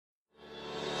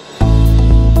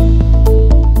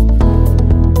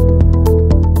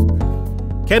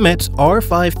KEMET's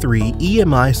R53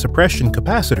 EMI Suppression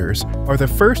capacitors are the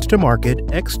first to market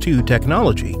X2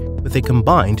 technology with a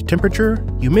combined temperature,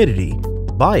 humidity,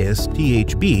 bias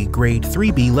THB grade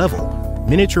 3B level,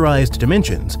 miniaturized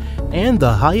dimensions, and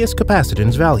the highest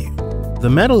capacitance value. The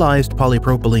metallized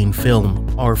polypropylene film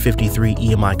R53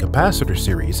 EMI capacitor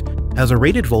series has a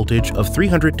rated voltage of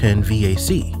 310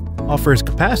 VAC, offers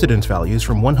capacitance values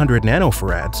from 100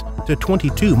 nanofarads to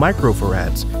 22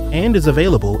 microfarads, and is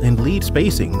available in lead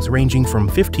spacings ranging from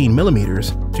 15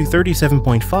 mm to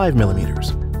 37.5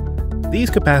 mm. These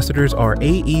capacitors are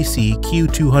AEC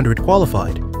Q200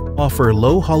 qualified, offer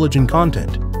low halogen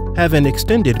content, have an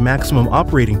extended maximum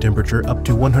operating temperature up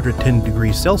to 110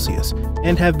 degrees Celsius,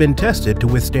 and have been tested to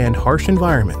withstand harsh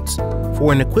environments.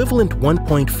 For an equivalent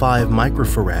 1.5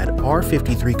 microfarad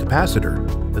R53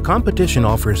 capacitor, the competition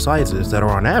offers sizes that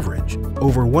are on average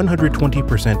over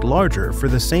 120% larger for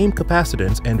the same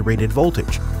capacitance and rated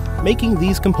voltage, making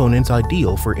these components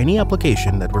ideal for any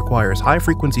application that requires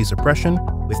high-frequency suppression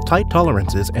with tight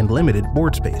tolerances and limited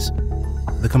board space.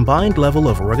 The combined level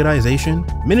of ruggedization,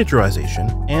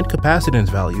 miniaturization, and capacitance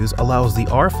values allows the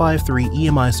R53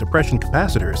 EMI suppression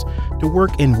capacitors to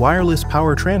work in wireless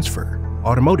power transfer,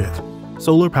 automotive,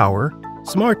 solar power,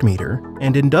 smart meter,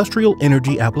 and industrial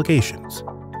energy applications.